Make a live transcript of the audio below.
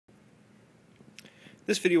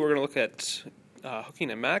This video we're going to look at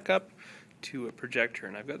hooking a Mac up to a projector,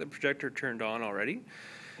 and I've got the projector turned on already,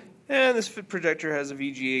 and this projector has a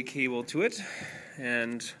VGA cable to it,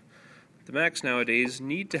 and the Macs nowadays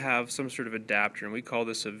need to have some sort of adapter, and we call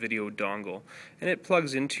this a video dongle, and it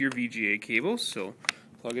plugs into your VGA cable. So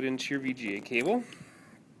plug it into your VGA cable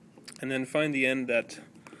and then find the end that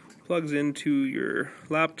plugs into your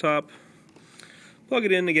laptop. Plug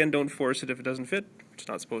it in again, don't force it if it doesn't fit. It's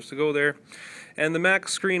not supposed to go there. And the Mac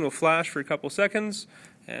screen will flash for a couple seconds,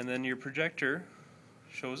 and then your projector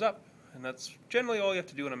shows up. And that's generally all you have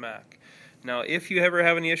to do on a Mac. Now, if you ever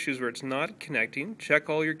have any issues where it's not connecting, check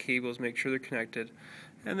all your cables, make sure they're connected,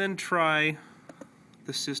 and then try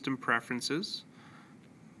the system preferences.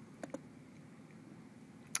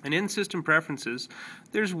 And in system preferences,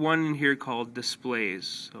 there's one in here called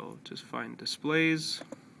displays. So just find displays.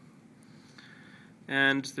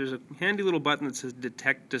 And there's a handy little button that says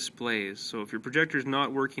detect displays. So if your projector is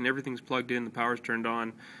not working, everything's plugged in, the power's turned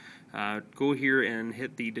on, go here and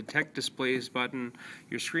hit the detect displays button.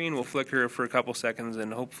 Your screen will flicker for a couple seconds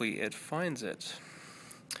and hopefully it finds it.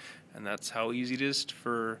 And that's how easy it is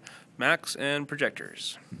for Macs and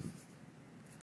projectors.